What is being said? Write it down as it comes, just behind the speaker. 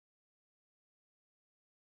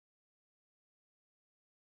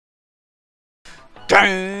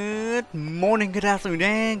Good morning, good afternoon,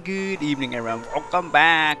 and good evening, everyone. Welcome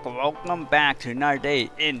back to another day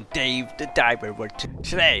in Dave the Diver, where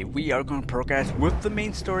today we are going to progress with the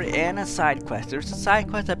main story and a side quest. There's a side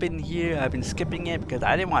quest I've been skipping it because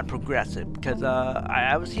I didn't want to progress it, because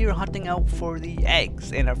I was here hunting out for the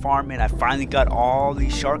eggs in our farm, and I finally got all the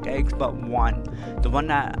shark eggs but one. The one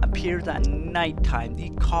that appears at nighttime.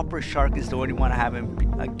 The copper shark is the only one I haven't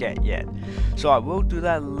get yet. So I will do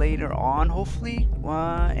that later on, hopefully.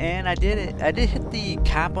 And I did it. I did hit the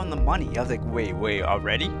cap on the money. I was like, wait,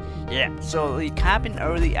 already? Yeah. So the cap in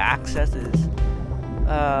early access is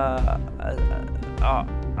a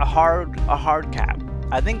hard cap.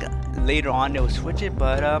 I think later on they'll switch it,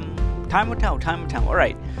 but time will tell. All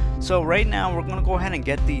right. So right now we're gonna go ahead and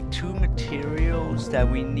get the 2 materials that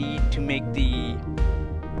we need to make the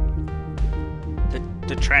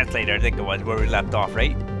translator. I think it was where we left off,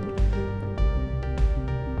 right?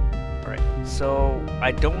 So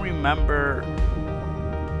I don't remember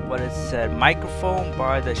what it said. Microphone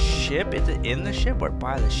by the ship. Is it in the ship or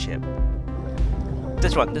by the ship?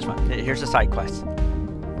 This one. Here's the side quest.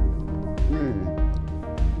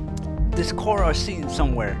 This core I've seen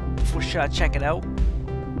somewhere. Should I check it out?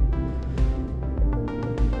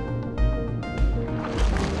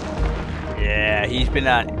 Yeah, he's been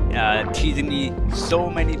teasing me so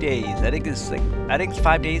many days. I think it's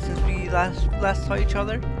 5 days since we last saw each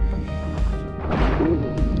other.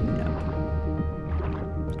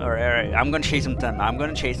 Alright, I'm gonna chase him then.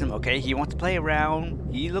 Okay, he wants to play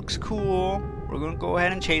around. He looks cool. We're gonna go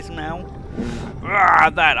ahead and chase him now.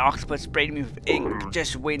 That octopus sprayed me with ink.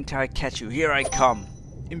 Just wait until I catch you. Here I come.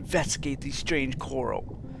 Investigate the strange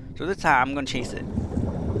coral. So this time I'm gonna chase it.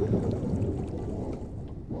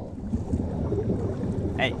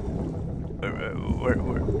 Hey.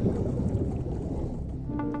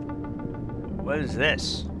 What is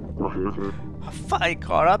this? I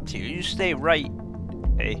caught up to you. You stay right.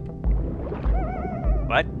 Hey.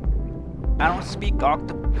 What? I don't speak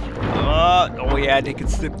octopus. Oh yeah, they can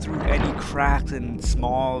slip through any cracks and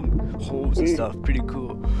small holes and stuff. Pretty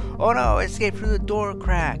cool. Oh no, I escaped through the door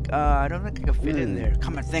crack. I don't think I can fit in there.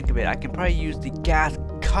 Come and think of it, I can probably use the gas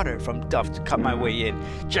cutter from Duff to cut my way in.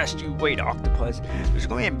 Just you wait, octopus. There's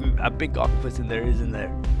going to be a big octopus in there, isn't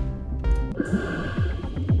there?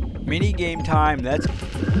 Mini game time. That's.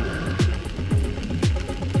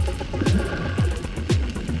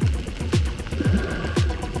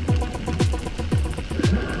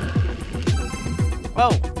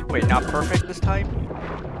 Oh, wait, not perfect this time?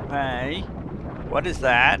 Hey, what is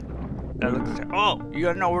that? That looks like, oh, you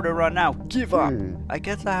got nowhere to run now. Give up. I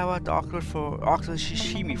guess I have the octopus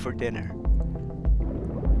sashimi for dinner.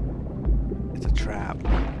 It's a trap.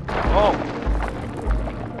 Oh!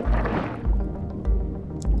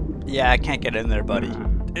 Yeah, I can't get in there, buddy.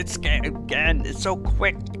 It's again, it's so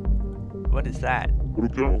quick. What is that?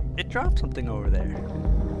 It dropped something over there.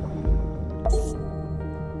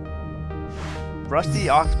 Rusty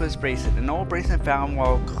octopus bracelet. An old bracelet found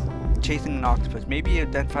while chasing an octopus. Maybe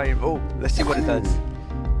identify. Oh, let's see what it does.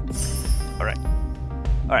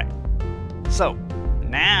 Alright. So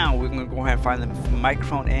now we're gonna go ahead and find the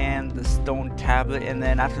microphone and the stone tablet, and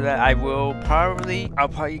then after that I'll probably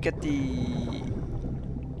get the.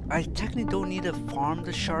 I technically don't need to farm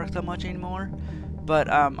the sharks that much anymore, but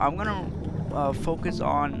I'm gonna focus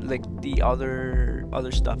on like the other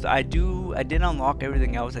stuff. I did unlock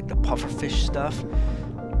everything else, like the pufferfish stuff,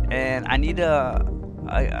 and I need to.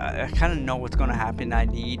 I kind of know what's gonna happen.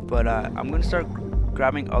 But I'm gonna start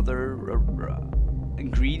grabbing other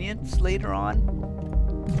ingredients later on.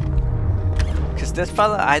 Cause this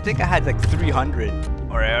fella, I think I had like 300.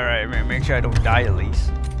 Alright, make sure I don't die at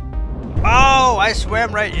least. Oh, I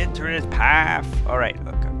swam right into his path. Alright,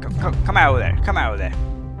 come out of there.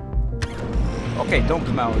 Okay, don't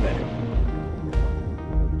come out of there.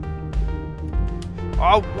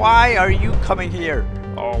 Oh, why are you coming here?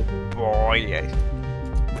 Oh boy.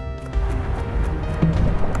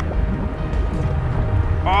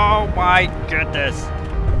 Oh my goodness.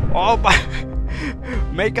 Oh my.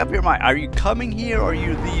 Make up your mind. Are you coming here or are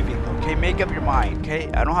you leaving? Okay, make up your mind, okay?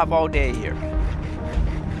 I don't have all day here.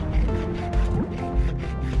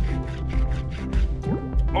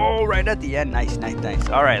 Oh, right at the end. Nice.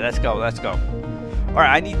 Alright, let's go. Alright,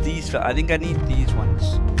 I need these. I think I need these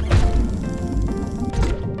ones.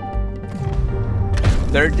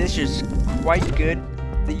 Their dish is quite good.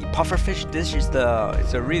 The pufferfish dish is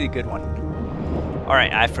it's a really good one.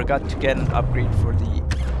 Alright, I forgot to get an upgrade for the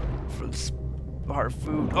hard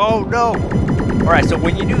food. Oh no! Alright, so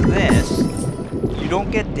when you do this, you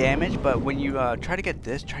don't get damage, but when you try to get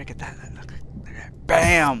that.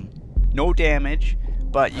 Bam! No damage,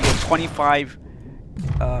 but you get 25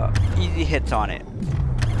 easy hits on it.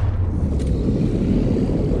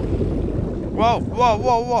 Whoa, whoa,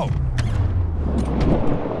 whoa, whoa.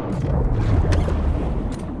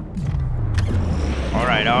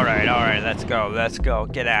 Alright, let's go,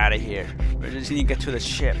 get out of here. We just need to get to the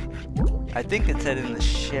ship. I think it said in the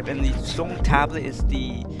ship, and the stone tablet is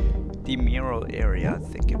the mural area, I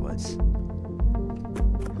think it was.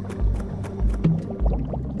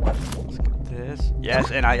 Let's get this.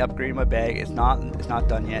 Yes, and I upgraded my bag. It's not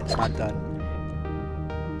done yet, it's not done.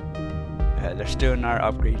 There's still another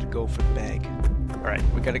upgrade to go for the bag. Alright,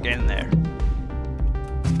 we gotta get in there.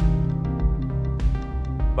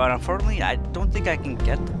 But unfortunately, I don't think I can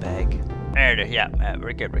get the bag. There it is, yeah,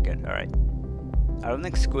 we're good, alright. I don't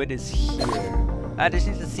think squid is here. I just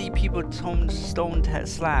need to see people stone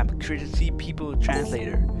slab, create a see people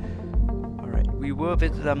translator. Alright, we will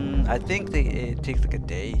visit them. I think it takes like a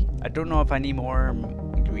day. I don't know if I need more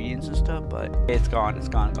ingredients and stuff, but it's gone.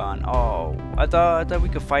 Oh, I thought we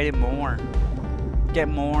could fight it more. Get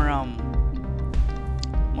more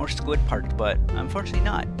squid parts, but unfortunately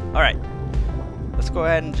not. Alright. Let's go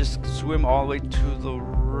ahead and just swim all the way to the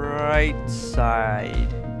right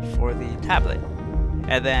side for the tablet.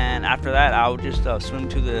 And then after that, I'll just swim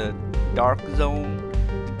to the dark zone,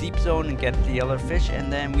 the deep zone, and get the other fish,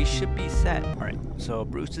 and then we should be set. Alright, so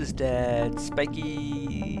Bruce is dead,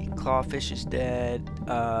 Spiky Clawfish is dead.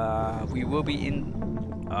 We will be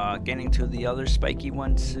getting to the other spiky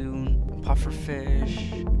one soon.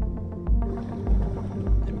 Pufferfish.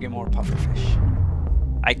 Let me get more pufferfish.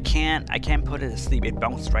 I can't put it to sleep, it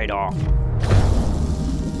bounced right off.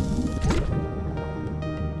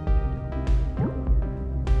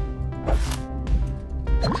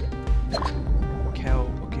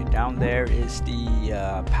 Okay, down there is the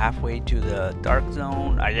pathway to the dark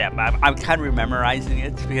zone. Yeah, I'm kind of memorizing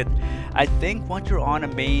it because I think once you're on a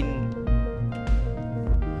main,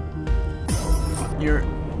 you're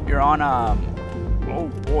on oh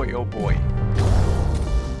boy,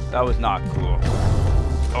 that was not cool.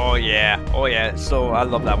 Oh yeah, so I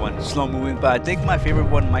love that one, slow moving, but I think my favorite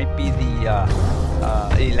one might be the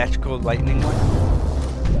electrical lightning one.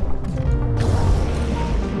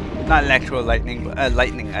 Not electrical lightning, but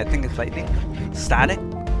lightning, I think it's lightning. Static?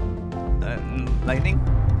 Lightning?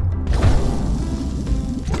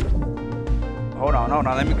 Hold on,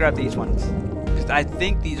 let me grab these ones. Because I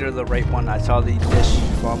think these are the right one I saw the dish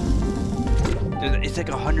from. It's like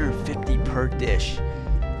 150 per dish.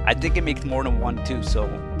 I think it makes more than one too, so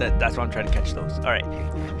that's why I'm trying to catch those. Alright.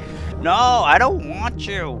 No, I don't want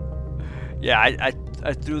you! Yeah,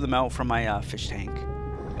 I threw them out from my fish tank.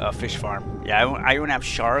 Fish farm. Yeah, I don't have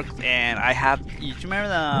sharks, and I have... You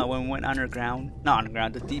remember when we went underground? Not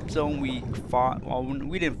underground, the deep zone we fought... Well,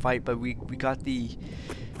 we didn't fight, but we got we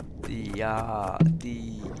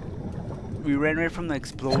ran away from the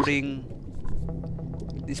exploding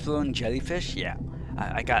jellyfish? Yeah.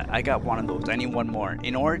 I got one of those. I need one more.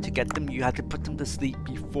 In order to get them, you have to put them to sleep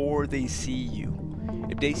before they see you.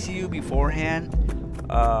 If they see you beforehand,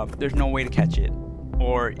 there's no way to catch it.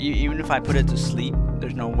 Or even if I put it to sleep,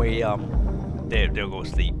 there's no way they'll go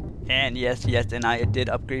sleep. And yes, and I did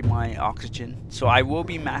upgrade my oxygen, so I will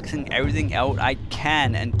be maxing everything out I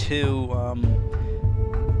can until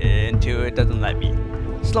it doesn't let me.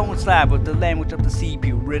 Stone slab with the language of the sea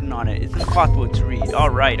people written on it. It's impossible to read.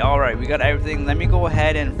 Alright, we got everything. Let me go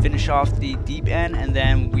ahead and finish off the deep end, and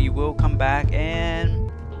then we will come back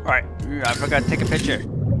and... Alright, I forgot to take a picture.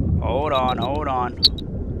 Hold on.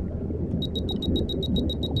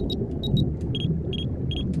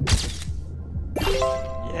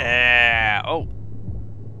 Yeah.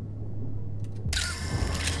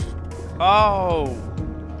 Oh,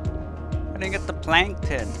 I didn't get the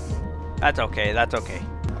plankton. That's okay.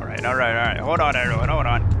 Alright. Hold on, everyone. Hold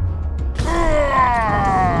on.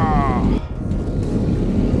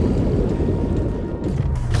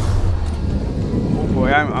 Oh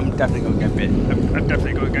boy, I'm definitely gonna get bit. I'm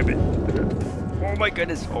definitely gonna get bit. Oh my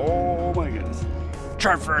goodness.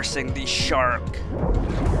 Traversing the shark.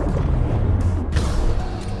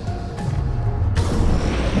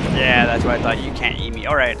 Yeah, that's what I thought. You can't eat me.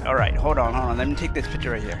 Alright. Hold on. Let me take this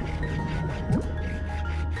picture right here.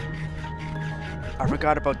 I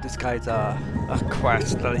forgot about this guy's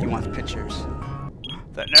quest that he wants pictures.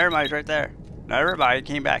 Never mind, right there. Never mind,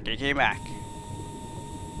 he came back.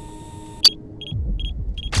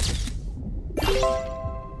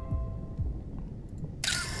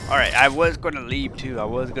 Alright, I was gonna leave too.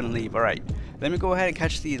 Alright. Let me go ahead and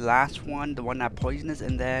catch the last one, the one that poisonous,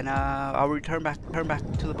 and then I'll return back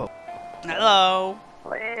to the boat. Hello.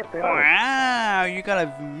 Wow, you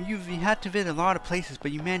had to visit a lot of places,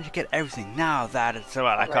 but you managed to get everything. Now that is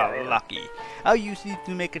what I call lucky. I'll use these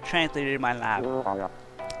to make a translator in my lab.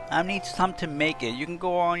 I need some to make it. You can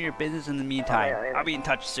go on your business in the meantime. I'll be in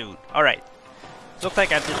touch soon. Alright. Looks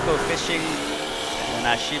like I just go fishing and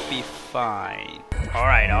I should be fine.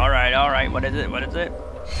 Alright. What is it?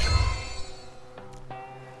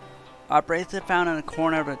 A bracelet found in the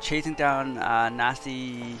corner of a chasing down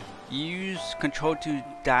nasty. Use control to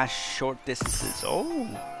dash short distances. Oh,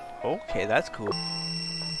 okay, that's cool.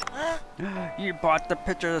 You bought the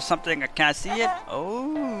picture of something, I can't see it.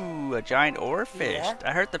 Oh, a giant oarfish.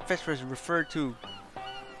 I heard the fish was referred to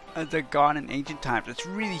as a god in ancient times. It's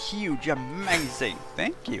really huge, amazing.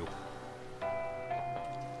 Thank you.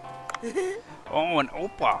 Oh, an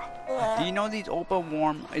opah. Do you know these opah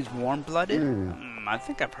is warm-blooded? I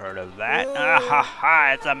think I've heard of that.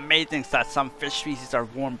 It's amazing that some fish species are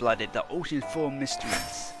warm-blooded. The ocean is full of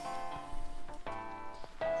mysteries.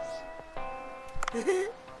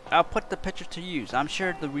 I'll put the picture to use. I'm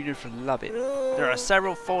sure the readers will love it. There are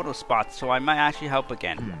several photo spots, so I might actually help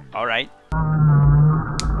again. Alright.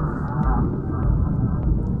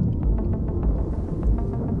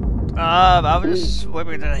 I was just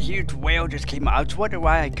swimming and a huge whale just came out. I was wondering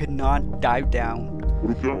why I could not dive down.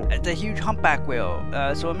 It's a huge humpback whale,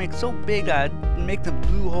 so it makes so big that it makes the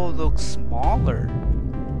blue hole look smaller.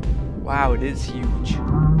 Wow, it is huge.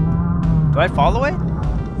 Do I follow it?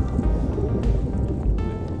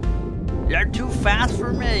 You're too fast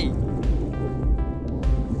for me.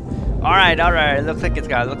 Alright, looks like it's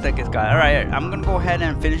got it. Alright, I'm gonna go ahead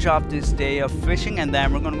and finish off this day of fishing, and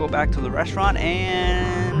then we're gonna go back to the restaurant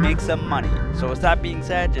and make some money. So with that being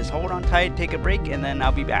said, just hold on tight, take a break, and then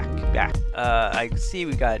I'll be back. I can see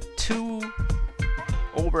we got 2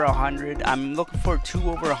 over 100. I'm looking for 2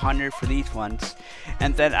 over 100 for these ones.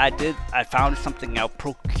 And then I found something out.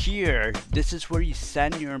 Procure. This is where you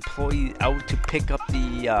send your employees out to pick up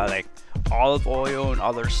the like olive oil and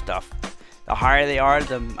other stuff. The higher they are,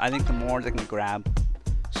 I think the more they can grab.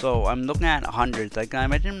 So I'm looking at hundreds. Like I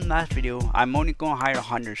mentioned in the last video, I'm only going to hire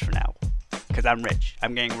hundreds for now. Because I'm rich.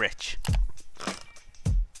 I'm getting rich.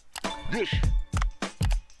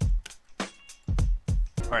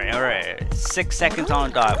 Alright. 6 seconds on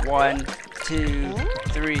the dot. 1, 2,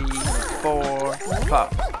 3, 4,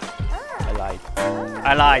 pop. I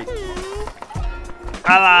lied.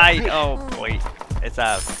 Oh boy. It's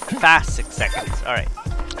a fast 6 seconds. Alright.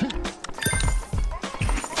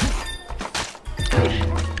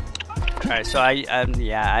 Alright, so I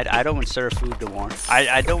don't even serve food no more.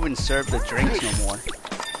 I don't even serve the drinks no more.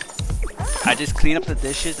 I just clean up the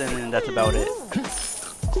dishes and then that's about it.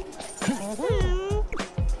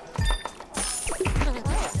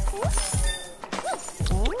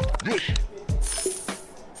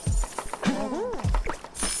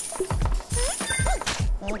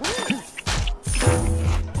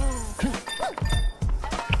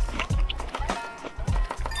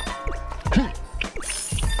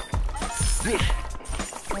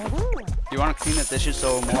 You want to clean the dishes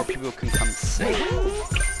so more people can come sit.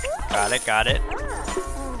 Got it.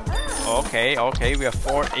 Okay, we have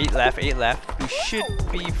 8 left. We should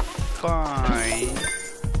be fine.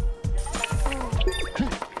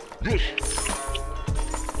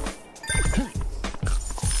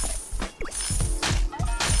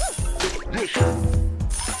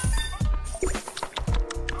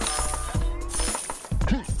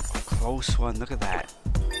 Close one, look at that.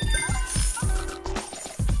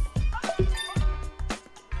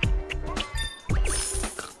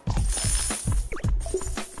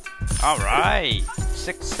 Alright,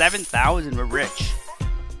 7,000, we're rich.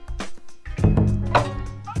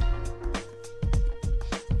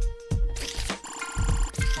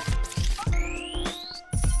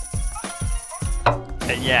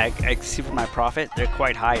 Yeah, I see for my profit, they're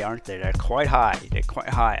quite high, aren't they? They're quite high.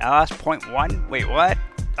 I lost 0.1. Wait, what?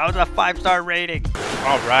 That was a 5-star rating.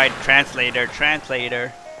 Alright, translator.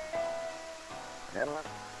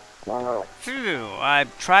 Phew, I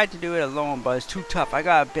tried to do it alone, but it's too tough. I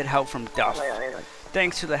got a bit help from Duff.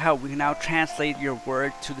 Thanks to the help, we can now translate your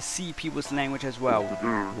word to the sea people's language as well.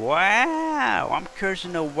 Wow, I'm curious to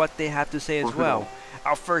know what they have to say as well.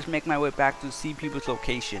 I'll first make my way back to the sea people's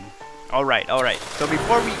location. Alright. So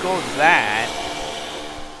before we go to that,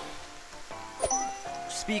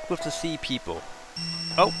 speak with the sea people.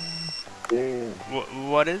 Oh.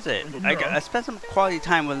 What is it? I spent some quality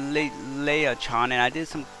time with Leia-chan, and I did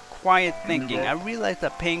some quiet thinking. I realized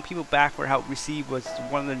that paying people back for help received was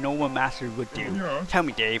one of the noble masters would do. Tell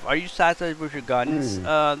me, Dave, are you satisfied with your guns?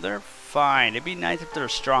 They're fine. It'd be nice if they're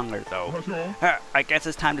stronger, though. I guess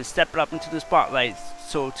it's time to step it up into the spotlight,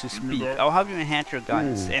 so to speak. I'll help you enhance your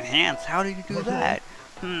guns. Enhance? How do you do that?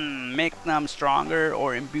 Make them stronger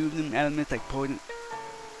or imbue them with elements like poison,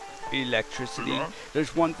 electricity.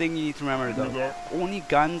 There's one thing you need to remember, though. Only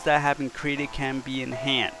guns that have been created can be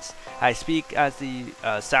enhanced. I speak as the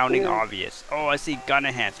sounding obvious. Oh, I see, gun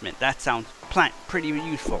enhancement. That sounds pretty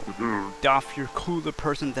useful. Duff, you're a cooler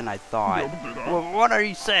person than I thought. Well, what are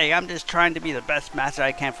you saying? I'm just trying to be the best master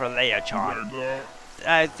I can for Leia-chan.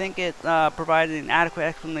 I think it provided an adequate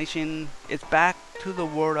explanation. It's back to the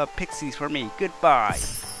world of pixies for me. Goodbye.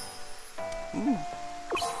 Ooh.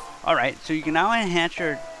 Alright, so you can now enhance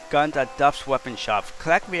your guns at Duff's weapon shop.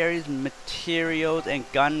 Collect various materials and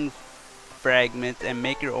gun fragments and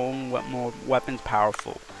make your own more weapons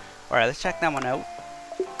powerful. Alright, let's check that one out.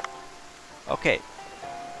 Okay.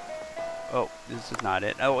 Oh, this is not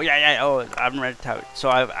it. Oh, yeah. Oh, I haven't read it. So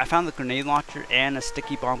I found the grenade launcher and a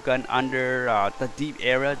sticky bomb gun under the deep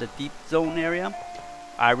area, the deep zone area.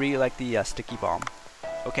 I really like the sticky bomb.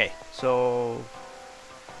 Okay, so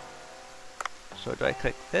do I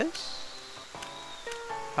click this?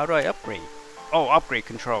 How do I upgrade? Oh, upgrade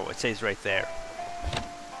control. It says right there.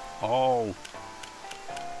 Oh.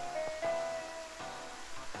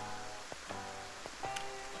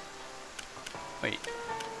 Wait.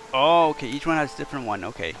 Oh, okay. Each one has a different one.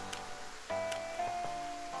 Okay.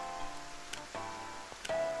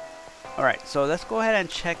 Alright, so let's go ahead and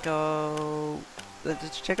check out...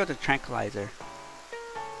 Let's check out the tranquilizer.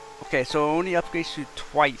 Okay, so it only upgrades you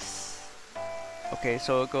twice. Okay,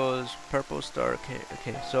 so it goes purple star.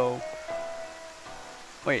 Okay, so...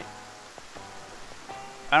 Wait.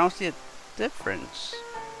 I don't see a difference.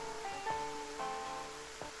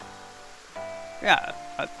 Yeah,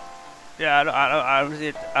 I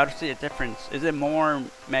don't see a difference. Is it more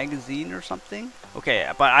magazine or something? Okay,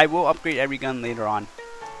 but I will upgrade every gun later on.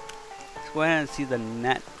 Let's go ahead and see the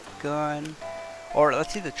net gun, or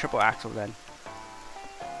let's see the triple axle then.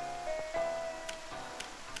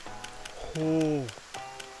 Oh,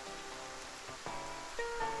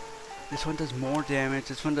 this one does more damage.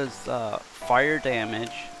 This one does fire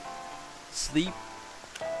damage, sleep,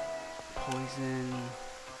 poison,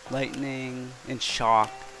 lightning, and shock.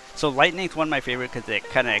 So lightning's one of my favorite because it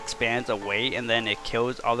kind of expands away and then it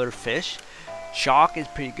kills other fish. Shock is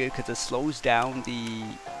pretty good because it slows down the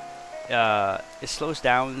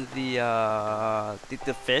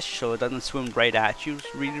fish so it doesn't swim right at you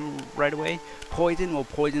right away. Poison will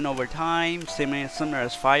poison over time, similar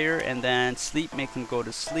as fire, and then sleep makes them go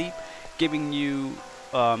to sleep, giving you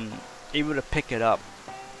able to pick it up.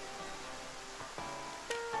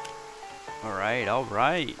 Alright.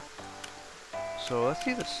 So let's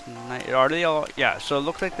see the snipe. Are they all? Yeah. So it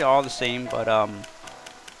looks like they're all the same, but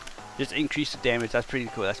just increase the damage. That's pretty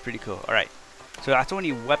cool. All right. So that's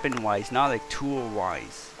only weapon-wise, not like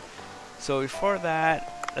tool-wise. So before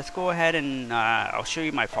that, let's go ahead and I'll show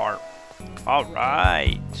you my farm. All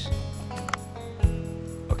right.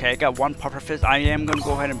 Okay, I got one pufferfish. I am gonna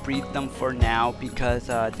go ahead and breed them for now because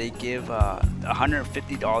they give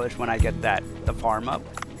 $150 when I get the farm up.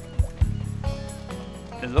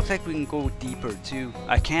 It looks like we can go deeper too.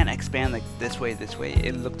 I can't expand like this way.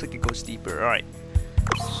 It looks like it goes deeper. Alright.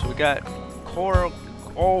 So we got coral.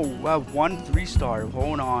 Oh, wow, 1 3-star.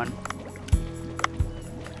 Hold on.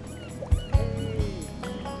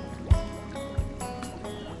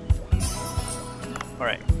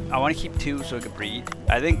 Alright. I want to keep 2 so I can breed.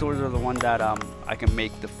 I think those are the ones that I can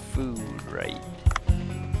make the food, right?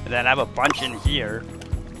 And then I have a bunch in here.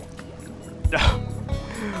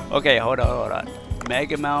 Okay, hold on.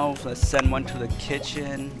 Mega Mouth, let's send one to the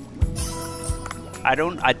kitchen.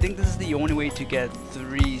 I think this is the only way to get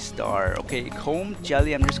 3-star. Okay, comb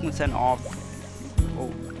jelly, I'm just gonna send off.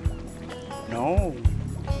 Oh no,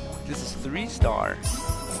 this is 3-star.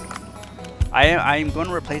 I'm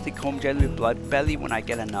gonna replace the comb jelly with blood belly when I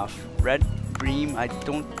get enough. Red bream, I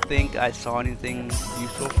don't think I saw anything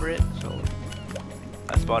useful for it, so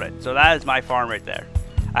that's about it. So that is my farm right there.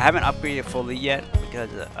 I haven't upgraded fully yet because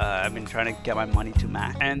I've been trying to get my money to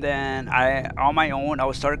max. And then on my own, I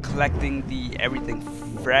will start collecting the everything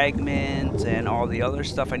fragments and all the other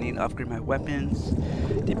stuff I need to upgrade my weapons.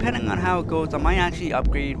 Depending on how it goes, I might actually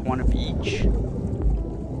upgrade one of each.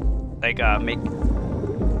 Like make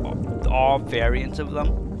all variants of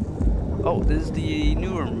them. Oh, this is the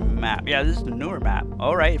newer map. Yeah, this is the newer map.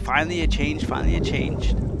 Alright, finally it changed.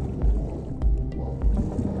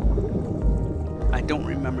 I don't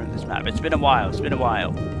remember this map. It's been a while.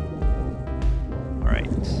 Alright, Alright.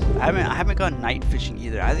 I haven't gone night fishing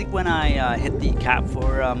either. I think when I hit the cap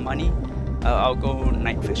for money, I'll go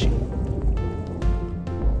night fishing.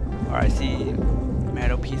 Alright, I see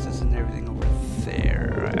metal pieces and everything over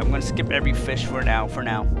there. Alright, I'm gonna skip every fish for now.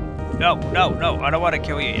 No, I don't want to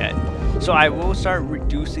kill you yet. So I will start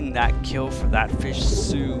reducing that kill for that fish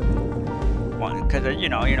soon. Because you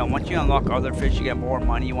know, once you unlock other fish, you get more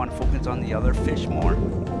money. You want to focus on the other fish more.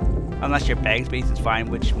 Unless your bag space is fine,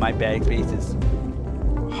 which my bag space is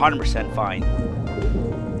 100% fine.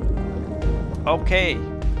 Okay.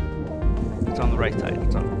 It's on the right side.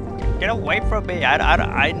 It's on. Get away from me.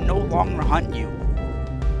 I no longer hunt you.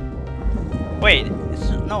 Wait, is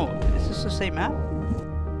this the same map?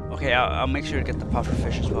 Okay, I'll make sure to get the puffer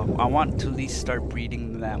fish as well. I want to at least start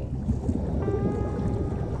breeding them.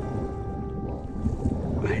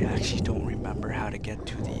 I actually don't remember how to get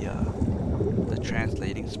to the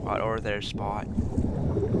translating spot or their spot.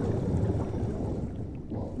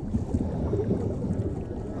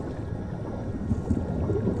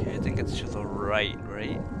 Okay, I think it's to the right?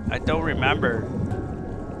 I don't remember.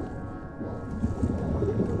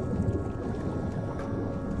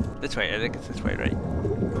 This way, I think it's this way, right?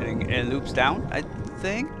 And it loops down, I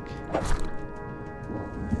think?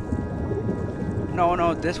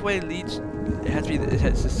 No, this way leads... It has to be...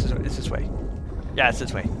 It's this way. Yeah, it's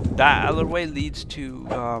this way. That other way leads to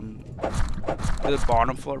the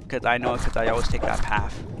bottom floor, because I know it, because I always take that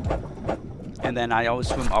path. And then I always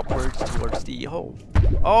swim upwards towards the hole.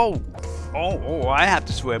 Oh, I have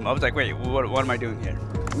to swim. I was like, wait, what am I doing here?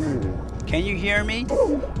 Can you hear me?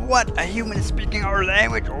 What? A human is speaking our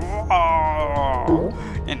language? Oh,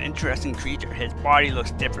 an interesting creature. His body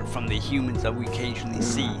looks different from the humans that we occasionally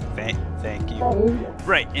see. Thank you.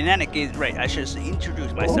 Right, in any case, right, I should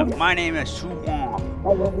introduce myself. My name is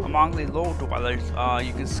Suwon. Among the low dwellers,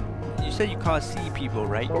 you said you call us sea people,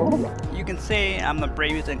 right? You can say I'm the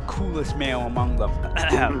bravest and coolest male among them.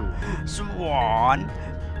 Suwon.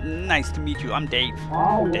 Nice to meet you. I'm Dave.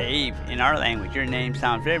 Dave. In our language, your name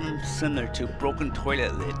sounds very similar to broken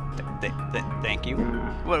toilet lid. Thank you.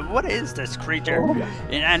 What is this creature?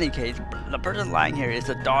 In any case, the person lying here is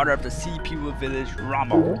the daughter of the sea people village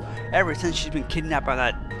Ramo. Ever since she's been kidnapped by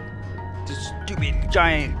that stupid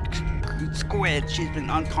giant squid, she's been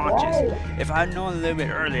unconscious. If I had known a little bit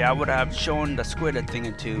earlier, I would have shown the squid a thing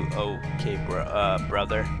or two. Okay,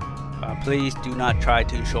 brother. Please do not try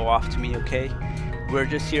to show off to me, okay? We're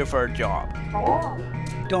just here for a job.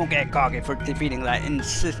 Don't get cocky for defeating that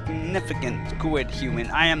insignificant squid human.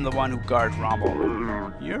 I am the one who guards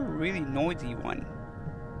Ramo. You're a really noisy one.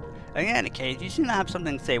 In any case, you seem to have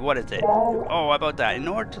something to say. What is it? Oh, about that. In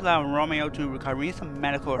order to allow Romeo to recover, we need some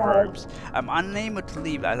medical herbs. I'm unable to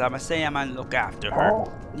leave, as I must say I might look after her.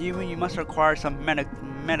 You must require some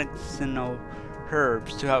medicinal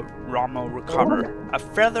herbs to help Ramo recover. A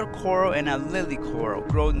feather coral and a lily coral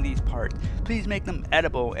grow in these parts. Please make them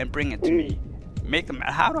edible and bring it to me. Make them?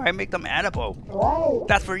 How do I make them edible?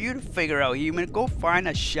 That's for you to figure out, human. Go find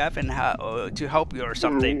a chef and to help you or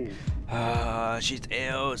something. She's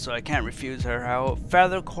ill, so I can't refuse her help.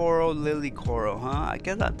 Feather coral, lily coral, huh? I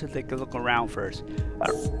guess I have to take a look around first.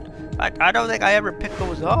 I don't think I ever picked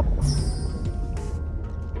those up.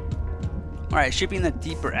 Alright, should be in the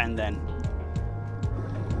deeper end then.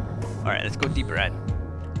 Alright, let's go deeper end.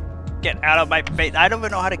 Get out of my face. I don't even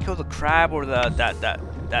know how to kill the crab or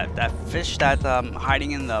that fish that's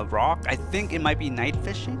hiding in the rock. I think it might be night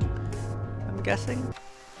fishing, I'm guessing.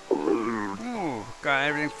 Ooh, got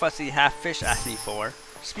everything fussy half fish asked me for.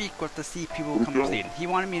 Speak with the sea people completed. He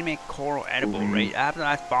wanted me to make coral edible, right? I have to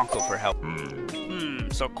ask Bonko for help.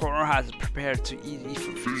 So coral has prepared to eat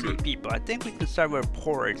for sea people. I think we can start with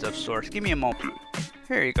porridge of sorts. Give me a moment.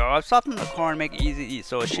 Here you go. I've softened the corn and make it easy to eat,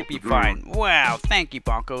 so it should be fine. Wow, thank you,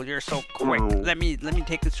 Bonko. You're so quick. Let me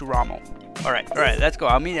take this to Ramo. Alright, let's go.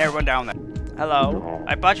 I'll meet everyone down there. Hello.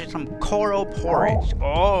 I bought you some coral porridge.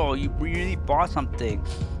 Oh, you really bought something.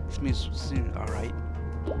 This means soon. Alright.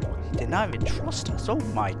 He did not even trust us. Oh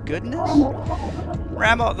my goodness.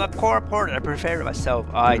 Ramo, the coral porridge. I prepared it myself.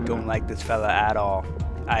 I don't like this fella at all.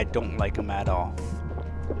 I don't like him at all.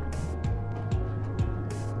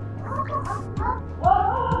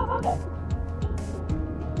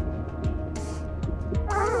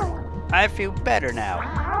 I feel better now.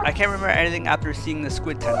 I can't remember anything after seeing the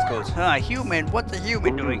squid tentacles. Human? What's a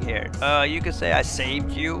human doing here? You could say I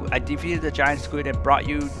saved you. I defeated the giant squid and brought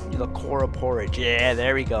you the coral porridge. Yeah,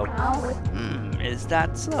 there we go. Is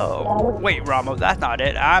that so? Wait, Ramo, that's not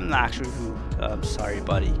it. I'm actually who. I'm sorry,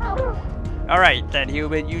 buddy. Alright then,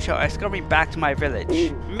 human. You shall escort me back to my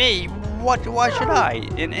village. Me? Why should I?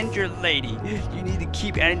 An injured lady. You need to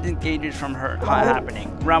keep anything dangerous from her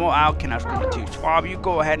happening. Ramo out can escort you too. Swab, you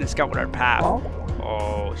go ahead and scout our path.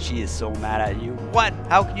 Oh, she is so mad at you. What?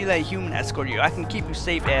 How can you let a human escort you? I can keep you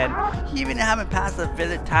safe, and you even haven't passed the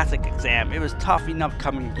village tactic exam. It was tough enough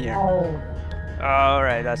coming here.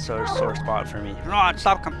 Alright, that's a sore spot for me. Come on,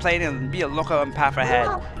 stop complaining and be a lookout and path ahead.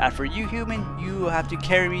 As for you, human, you have to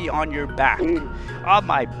carry me on your back. On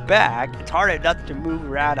my back? It's hard enough to move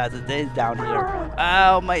around as it is down here.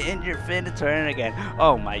 Oh, my injured fin is turning again.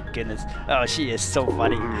 Oh my goodness. Oh, she is so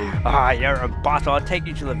funny. Ah, you're a boss. I'll take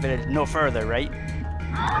you to the village no further, right?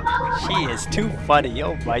 She is too funny.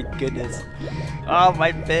 Oh my goodness. Oh,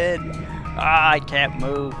 my fin. Ah, I can't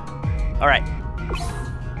move. Alright.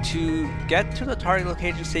 To get to the target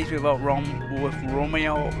location safely without Ramo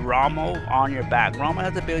on your back. Ramo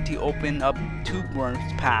has the ability to open up two worms'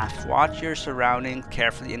 paths. Watch your surroundings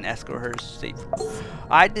carefully and escort her safely.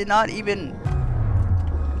 I did not even...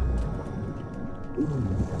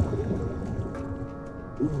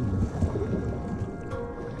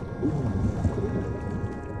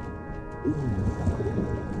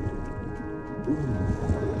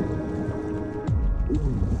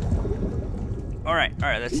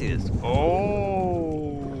 Alright, let's see this.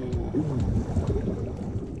 Oh.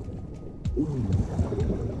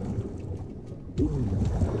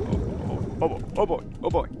 Oh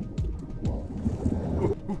boy.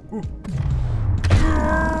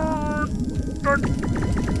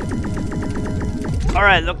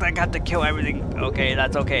 Alright, look like I have to kill everything. Okay,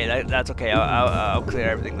 that's okay. That's okay. I'll clear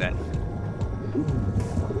everything then.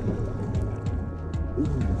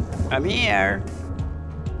 I'm here.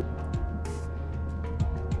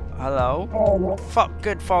 Hello?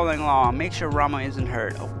 Good following along. Make sure Ramo isn't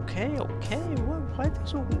hurt. Okay. Why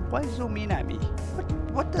is he so mean at me?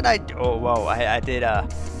 What did I do? Oh, whoa. I did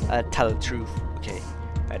tell the truth. Okay.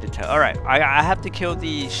 I did tell. Alright. I have to kill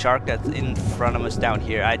the shark that's in front of us down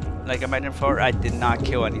here. Like I mentioned before, I did not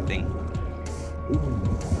kill anything.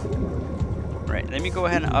 Right. Let me go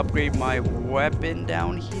ahead and upgrade my weapon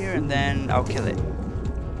down here and then I'll kill it.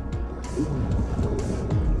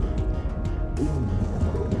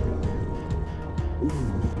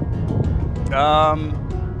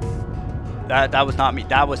 That was not me.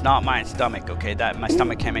 That was not my stomach, okay? My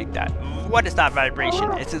stomach can't make that. What is that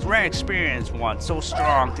vibration? It's his rare experience one, so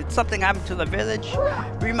strong. Did something happen to the village?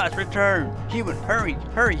 We must return. Human, hurry,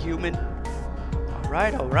 human.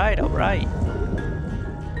 Alright. Alright,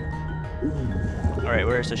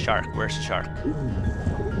 where's the shark?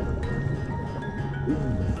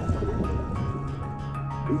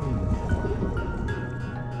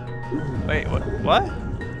 Wait, what?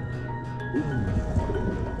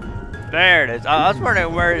 There it is. I was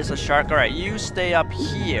wondering where is the shark. Alright, you stay up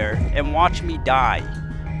here and watch me die.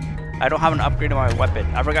 I don't have an upgrade on my weapon.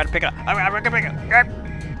 I forgot to pick it up. I forgot to pick it up.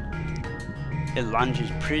 It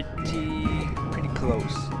lunges pretty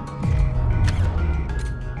close.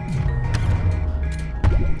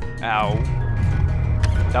 Ow.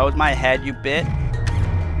 That was my head, you bit.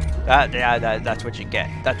 That's what you get.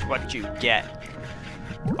 That's what you get.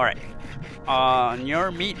 Alright.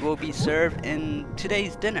 Your meat will be served in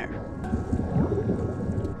today's dinner.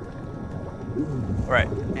 Alright,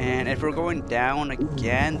 and if we're going down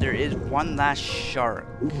again, there is one last shark.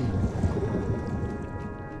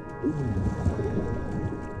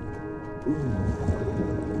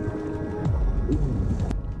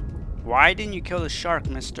 Why didn't you kill the shark,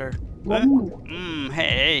 mister?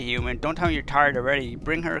 Hey, human, don't tell me you're tired already.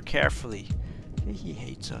 Bring her carefully. He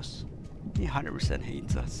hates us. He 100%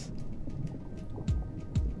 hates us.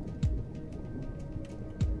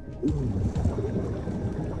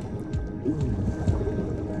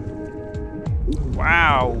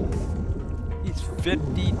 Wow. He's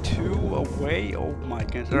 52 away. Oh my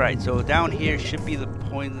goodness. Alright, so down here should be the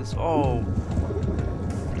poisonous. Oh.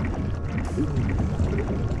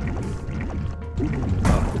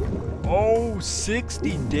 Oh,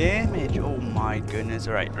 60 damage. Oh my goodness.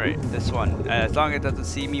 Alright, this one. As long as it doesn't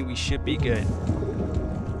see me, we should be good.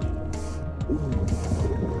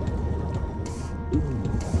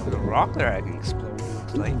 There's a rock there I can explode, it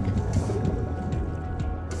looks like.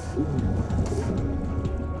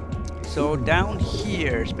 So down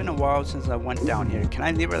here, it's been a while since I went down here. Can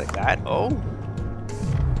I leave her like that? Oh.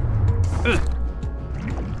 Ugh.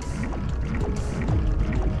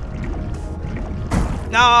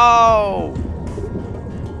 No!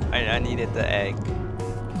 I needed the egg.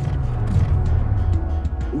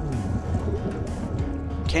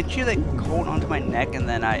 Can't you like hold onto my neck and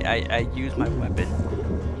then I use my weapon?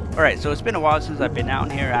 Alright, so it's been a while since I've been down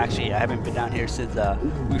here. Actually, I haven't been down here since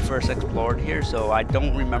we first explored here, so I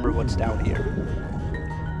don't remember what's down here.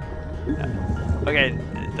 Okay,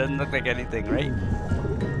 it doesn't look like anything, right?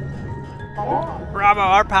 Ramo,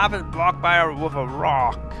 our path is blocked with a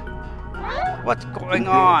rock. What's going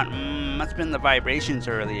on? Must have been the vibrations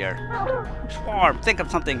earlier. Swarm, think of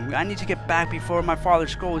something. I need to get back before my father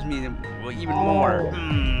scolds me even more.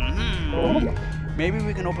 Maybe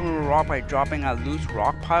we can open a rock by dropping a loose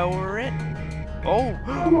rock pile over it? Oh!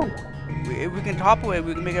 If we can topple it,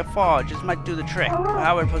 we can make it fall. It just might do the trick.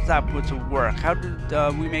 How would I put that to work? How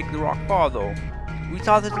did we make the rock fall though? We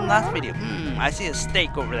saw this in the last video. I see a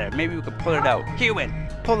stake over there. Maybe we could pull it out. Human,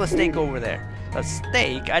 pull the stake over there. A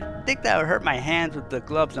stake? I think that would hurt my hands with the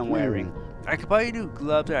gloves I'm wearing. I could probably do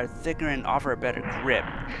gloves that are thicker and offer a better grip.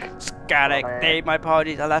 Static. Hey, my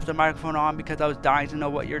apologies. I left the microphone on because I was dying to know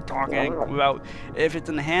what you're talking about. If it's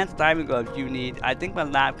enhanced diving gloves you need, I think my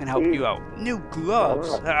lab can help you out. New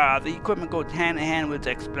gloves? The equipment goes hand in hand with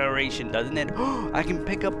exploration, doesn't it? I can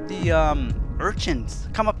pick up the urchins.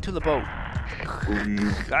 Come up to the boat.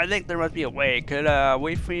 I think there must be a way. Could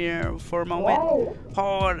wait for a moment?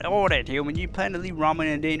 Hold it, human. You plan to leave Ramo in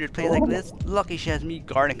a dangerous place like this? Lucky she has me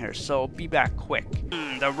guarding her, so be back quick.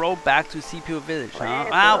 The road back to CPU Village,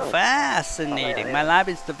 huh? How fascinating. My lab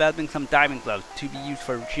is developing some diving gloves to be used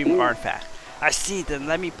for retrieving artifacts. I see, then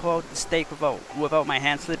let me pull out the stake without my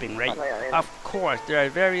hand slipping, right? Of course, there are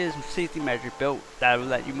various safety measures built that will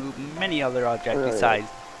let you move many other objects besides.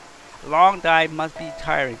 Long dive must be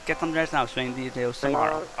tiring. Get some rest now, explain details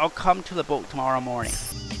tomorrow. I'll come to the boat tomorrow morning.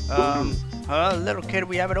 Little kid,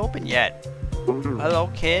 we haven't opened yet. Hello,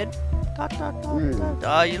 kid?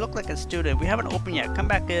 You look like a student. We haven't opened yet. Come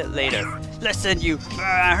back later. Listen, you.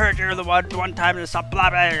 I heard you're the one time to stop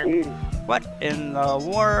blabbing. What in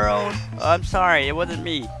the world? I'm sorry, it wasn't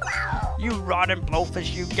me. You rotten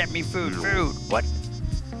blowfish, you get me food. What?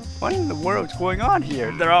 What in the world's going on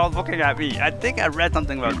here? They're all looking at me. I think I read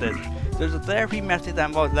something about this. There's a therapy method that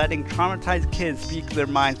involves letting traumatized kids speak their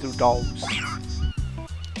minds through dolls.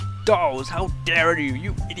 Dolls? How dare you?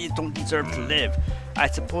 You idiots don't deserve to live. I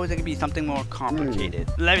suppose it could be something more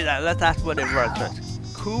complicated. Let's ask what it was.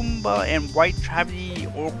 Kumba and White Travi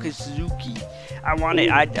Orkizuki. I want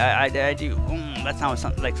it. I do. That sounds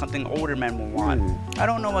like something older men will want. I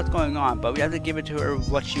don't know what's going on, but we have to give it to her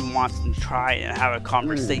what she wants and try and have a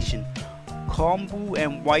conversation. Kombu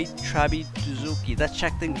and White Trabi Suzuki. Let's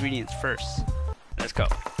check the ingredients first. Let's go.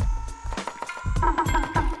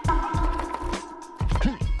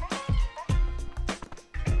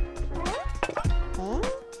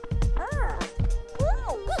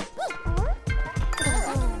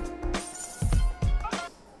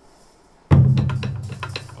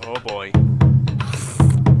 Oh boy.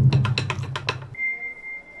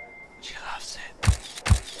 She loves it.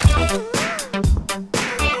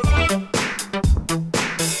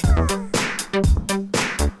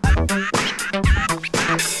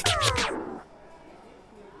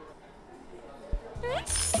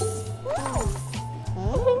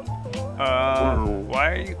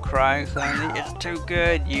 Why are you crying, Sonny? It's too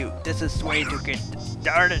good, this is way too good.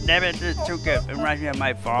 Darn it, damn it, this is too good. It reminds me of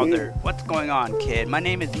my father. What's going on, kid? My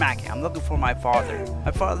name is Mackie. I'm looking for my father.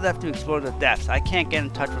 My father left to explore the depths. I can't get in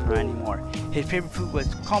touch with him anymore. His favorite food was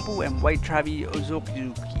kombu and White Travi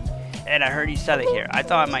Ozokuzuki. And I heard you sell it here. I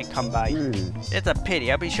thought I might come by. It's a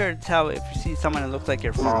pity. I'll be sure to tell if you see someone that looks like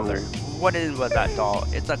your father. What is with that doll?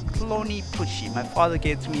 It's a cloney pushy. My father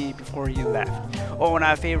gave it to me before he left. Oh, and I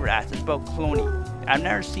have a favorite ass. It's about cloney. I've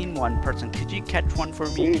never seen one person. Could you catch one for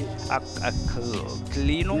me? A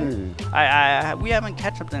Clino? We haven't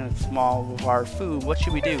catch something small with our food. What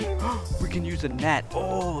should we do? We can use a net.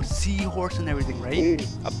 Oh, seahorse and everything, right?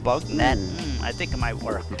 A bug net? I think it might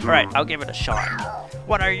work. Alright, I'll give it a shot.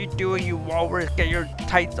 What are you doing, you walrus? Get your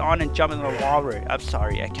tights on and jump in the water. I'm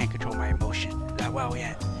sorry, I can't control my emotions that well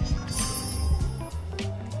yet.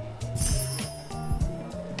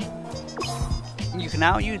 You can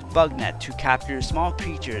now use BugNet to capture small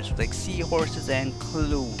creatures like seahorses and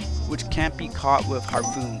clue, which can't be caught with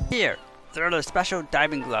harpoon. Here, there are the special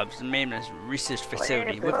diving gloves made in this research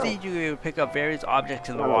facility. With these, you will pick up various objects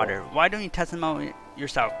in the water. Why don't you test them out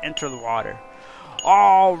yourself? Enter the water.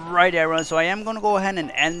 Alright everyone, so I am going to go ahead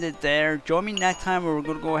and end it there. Join me next time where we're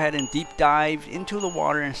going to go ahead and deep dive into the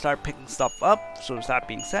water and start picking stuff up. So with that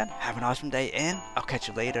being said, have an awesome day and I'll catch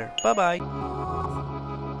you later. Bye bye.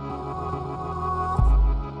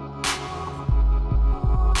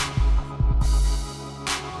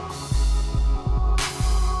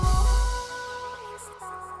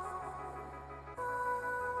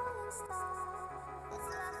 Stop.